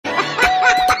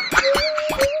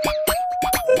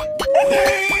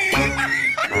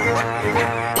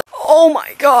Oh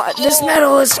my god, this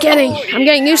metal is getting. I'm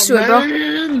getting used to it, bro.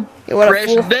 Yeah, what Fresh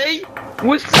a fool. day.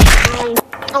 What's up, bro?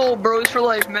 Oh, bros for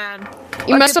life, man.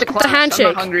 You messed Let's up get with the to class. handshake.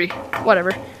 I'm not hungry.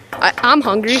 Whatever. I'm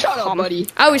hungry. Shut up, buddy.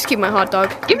 I always keep my hot dog.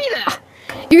 Give me that.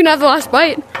 You can have the last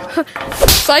bite.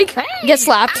 Psych. Get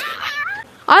slapped.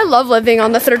 I love living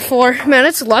on the 3rd floor. Man,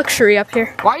 it's luxury up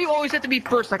here. Why do you always have to be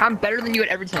first? Like, I'm better than you at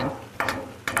everything.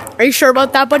 Are you sure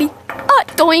about that, buddy?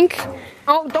 Doink.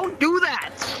 Oh, don't do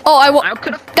that. Oh, I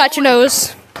could've got your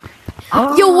nose.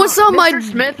 Oh, Yo, what's up, my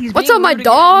Mr. Smith, he's what's being up, my rude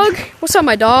dog? again. What's up,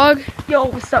 my dog? Yo,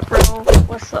 what's up, bro?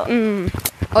 What's up?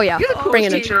 Oh yeah, You're the bring coolest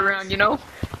it in. teacher around, you know?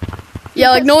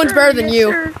 Yeah, like no one's Sir, better than yes,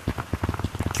 you. sir.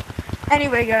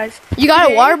 Anyway, guys. You got a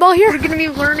today water ball here? We're gonna be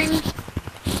learning.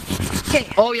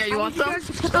 Okay. Oh, yeah, you I want need some? you guys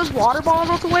to put those water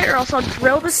bottles away, or else I'll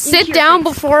drill this. into Sit your down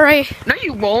face. before I. No,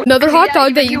 you won't. Another hot Yeah,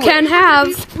 dog that even you do can it.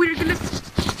 have.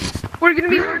 We're gonna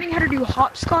be learning how to do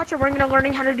hopscotch, and we're gonna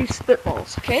learning how to do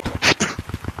spitballs. Okay.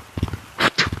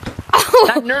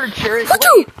 That nerd sure is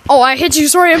Hootu! late. Oh, I hit you.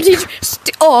 Sorry, I'm teaching.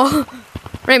 Oh,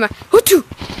 Rayma. Hootu!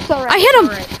 I hit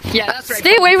him. Yeah, that's right.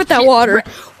 Stay away with that water.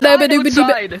 Outside.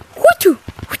 Hootu!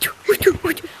 Hootu! Hootu!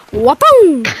 Hootu!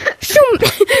 Wapong! Shoom!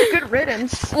 Good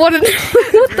riddance. What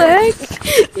the heck?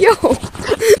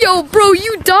 Yo, bro,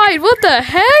 you died. What the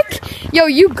heck? Yo,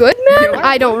 you good, man?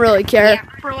 I don't really care. Yeah,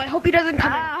 bro. I hope he doesn't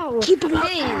come out. Keep him up.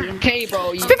 Okay,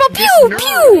 bro. You People, this pew, nerd.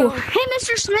 pew, Hey,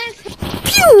 Mr. Smith.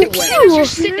 pew, away. pew.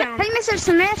 Sit down. Hey, Mr.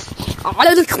 Smith.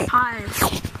 Hi.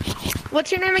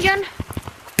 What's your name again?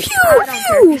 Pew,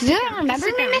 You pew, don't remember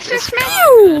me, Mr. Smith?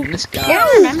 pew. This guy. You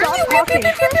don't remember me? Pew, pew,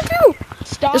 pew, pew, pew.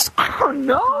 Stop. Oh,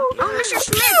 no. Oh, Mr.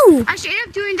 Smith. Pew. I should end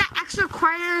up doing that extra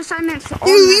quiet assignments.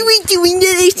 We were doing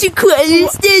that extra quiet,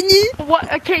 Stanley.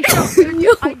 What? Okay, so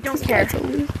Yo. I don't care.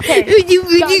 Okay. Guys, Today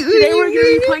today we're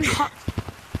gonna be playing hot.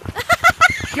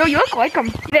 Yo, you look like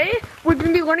him. Today we're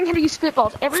gonna be learning how to use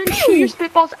spitballs. Everyone shoot your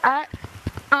spitballs at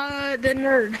the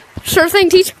nerd. Sure thing,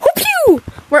 teach. Whoop, pew.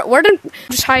 We're done.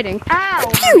 Just hiding. Ow!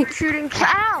 Pew. You're shooting.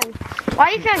 Ow!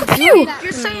 Why you guys Pew. doing that?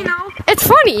 Just so you know, It's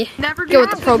funny. never Go with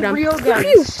the with program. real Pew.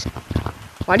 guns.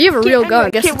 Why do you have a real gun? I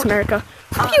guess Okay, it's we're- America.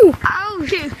 Pew. Ow.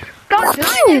 Okay, don't do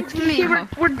Pew. it. Okay,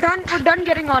 we're done. We're done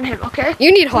getting on him. Okay.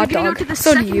 You need We're hot gonna dog. go to the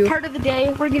So do second you. part of the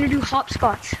day. We're gonna do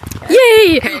hopscotch.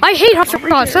 Yay! I hate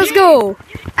hopscotch. Let's go.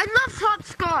 I love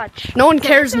hopscotch. No one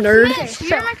cares, nerd. Yes,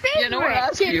 you're my favorite. Yeah, no one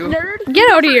asked Okay, you. nerd.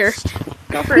 Get out of here.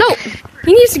 Go first. No,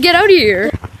 he needs to get out of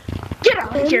here. Get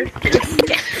out of here.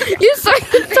 You suck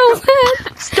so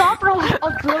bad. Stop, or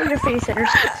I'll drill your face in. Or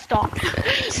stop.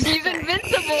 He's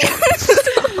invincible.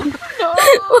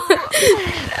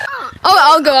 Oh,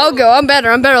 I'll go. I'm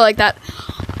better like that.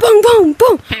 Boom, boom,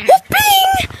 boom.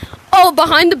 Whooping. Oh,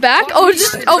 behind the back. Oh,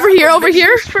 just over here.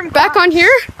 Back on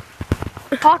here.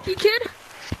 Hockey kid.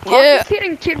 Yeah. Hockey kid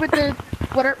and kid with the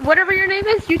whatever your name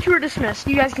is. You two are dismissed.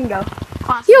 You guys can go.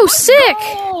 Yo, sick.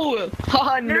 Oh,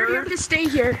 haha, Nerd, you have nerd. to stay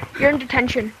here. You're in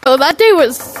detention. Oh, that day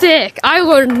was sick. I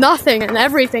learned nothing and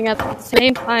everything at the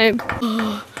same time. Hey,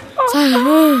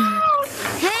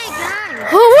 guys.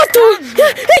 Oh, what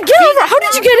the? Hey, get over. How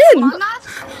did you get in? Among Us?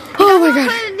 Oh my god.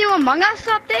 Play the new Among Us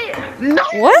update? No.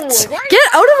 What? Get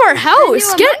out of our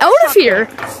house. Get out of here.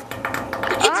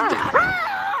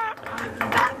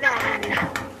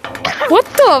 What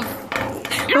the?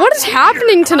 What is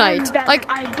happening tonight? Like,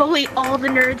 I bully all the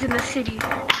nerds in the city.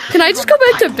 can I just go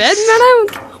back to bed, man? I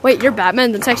don't... Wait, you're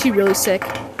Batman? That's actually really sick.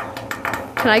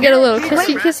 Can I get a little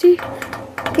kissy?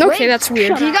 Okay, that's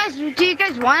weird. Do you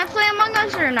guys want to play Among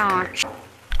Us or not?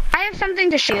 I have something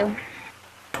to show you.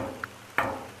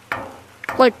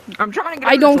 Like, I'm trying to get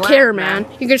I out of don't this care, lab, man.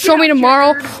 You can show me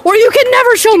tomorrow, or you can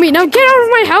never show me. Now get out of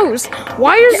my house.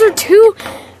 Why is there two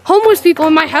homeless people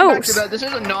in my Back to house? bed. This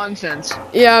is a nonsense.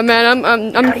 Yeah, man.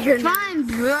 I'm. Fine,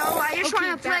 bro. I just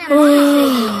want to play Among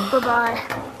Us.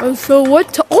 Bye-bye. So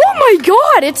what? Oh my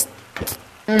God! It's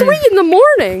 3 in the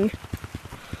morning.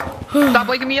 Stop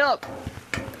waking me up.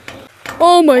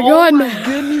 Oh my Oh God, my man.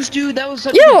 goodness, dude, that was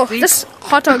such Yo, a sleep. this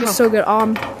hot dog is so good.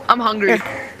 I'm hungry.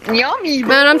 Yummy, bro.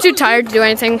 Man, I'm too tired to do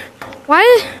anything. Why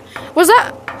was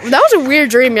that? That was a weird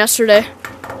dream yesterday.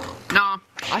 Nah,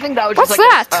 I think that was What's just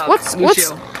like that? A, What's?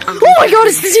 Lucio. Oh my God!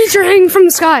 It's the teacher hanging from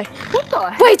the sky. What the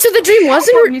heck? Wait, so the dream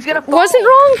He's gonna wasn't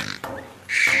fall. wrong?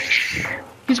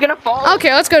 He's gonna fall.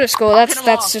 Okay, let's go to school. him off.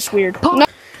 That's just weird. No.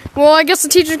 Well, I guess the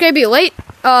teacher's gonna be late.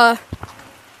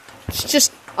 It's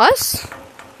just us.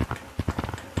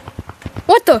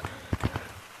 What the?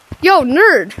 Yo,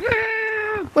 nerd.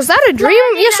 Was that a dream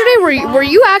yesterday? Were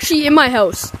you actually in my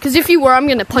house? Because if you were, I'm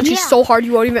gonna punch you so hard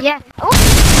you won't even. Yeah.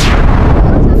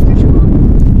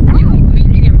 You like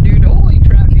beating him, dude. Holy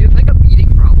crap, you have like a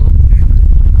beating problem.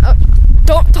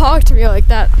 Don't talk to me like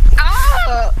that.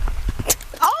 Ah!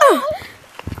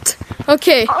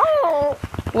 Okay. Oh.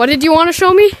 What did you want to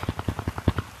show me?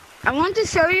 I want to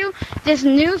show you this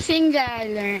new thing that I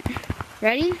learned.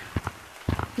 Ready?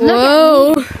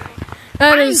 Whoa.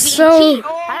 That I'm is so. VT.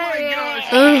 Oh my gosh.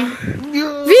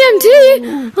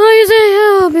 VMT? Oh, you say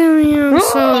help me. I'm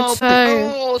so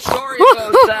tired. Oh, sorry Oh,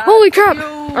 about oh, that. holy crap.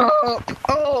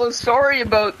 Oh, sorry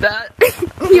about that.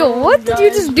 Yo, what did you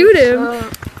just do to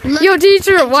him? Yo,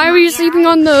 teacher, why were you sleeping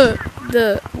on the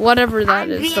whatever that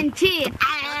I'm is? VNT.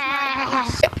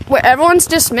 Wait, everyone's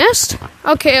dismissed?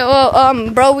 Okay,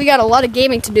 well, bro, we got a lot of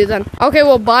gaming to do then. Okay,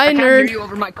 well, bye, I can't hear nerd. you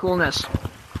over my coolness.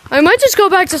 I might just go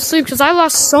back to sleep because I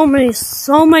lost so many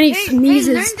sneezes.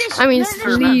 learn this- I mean, learn this-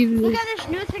 sleeves. Look at this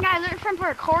new thing I learned from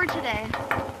parkour today.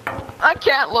 I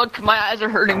can't look. My eyes are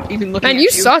hurting even looking Man, at you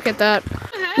suck at that.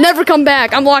 Never come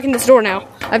back. I'm locking this door now.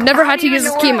 I've never had to use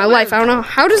this key in my life. I don't know.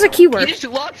 How does a key You work? just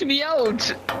locked me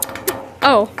out.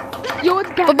 Oh. Yo, it's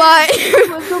back. Bye-bye.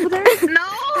 Who lives over there? No.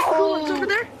 Who lives over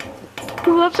there?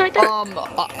 Who lives right there? I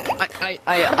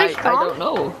don't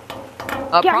know.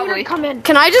 Get her Probably. to come in.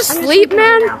 Can I just I'm gonna sleep, sleep in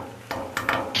right man?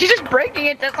 now. She's just breaking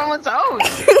it to someone's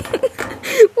house.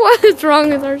 What is wrong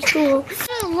with our school? It's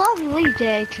a lovely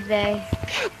day today.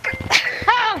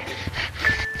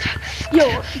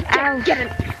 Yo, get him.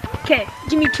 Okay,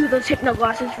 give me 2 of those hypno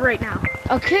glasses right now.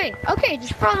 Okay,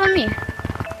 just follow me.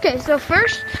 Okay, so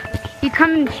first, you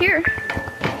come in here.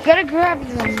 Gotta grab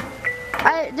them.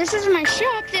 This is my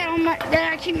shop that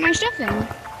I keep my stuff in.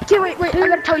 Okay, wait, I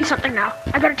gotta tell you something now.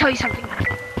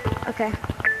 Okay.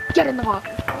 Get in the locker.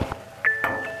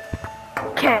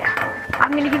 Okay,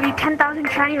 I'm gonna give you 10,000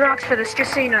 shiny rocks for this,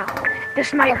 just so you know.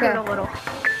 This might hurt a little.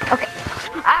 Okay.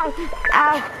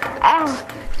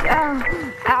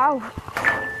 Ow!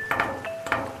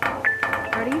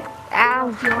 Ready?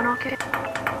 Ow! Feeling okay?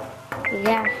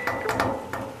 Yeah.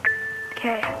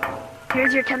 Okay,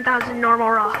 here's your 10,000 normal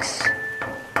rocks.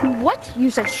 What? You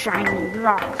said shiny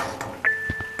rocks.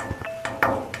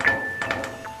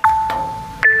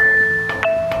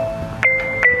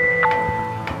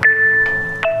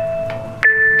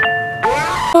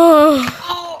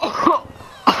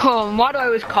 Why do I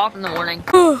always cough in the morning?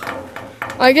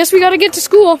 I guess we gotta get to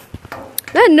school.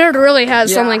 That nerd really has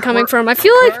Yeah, something coming we're- from him. I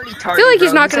feel like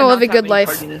he's not gonna live a good life.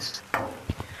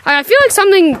 I feel like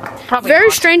something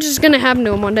very strange is gonna happen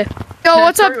to him one day. Yo, Yeah,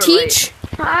 what's up, probably right. Teach?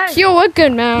 Hi. Yo, what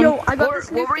good, man? Yo, I got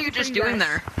this new What were you thing just for you doing guys.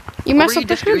 there? You what messed were up you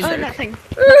the just doing Oh, there? nothing.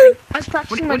 I was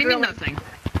practicing my What do you mean drilling. nothing?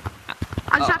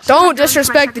 I was practicing my Don't drilling for my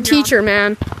disrespect the second job. teacher,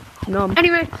 man. Numb.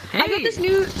 Anyway, I got Hey. this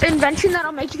new invention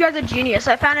that'll make you guys a genius.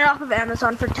 I found it off of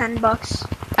Amazon for $10.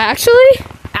 Actually,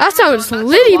 that sounds that's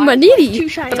litty a lot. manitty. 2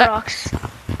 shiny But I- rocks.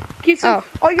 Okay, so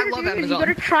all you I gotta love do is you Amazon.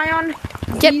 gotta try on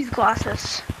Get- these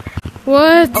glasses.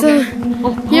 What? The?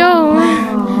 Yo.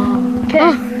 Okay,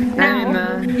 Hey, now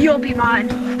man. you'll be mine.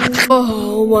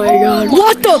 Oh my God.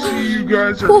 What the? You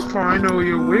guys are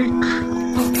finally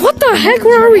awake. What the heck?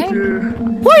 Where are we?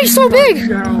 Why are you so big?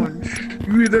 Challenge.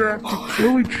 You either have to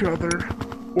kill each other,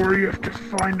 or you have to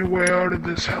find a way out of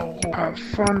this hellhole. Have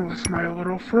fun with my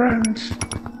little friends.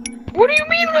 What do you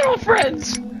mean, little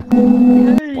friends?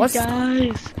 What's?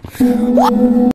 Guys.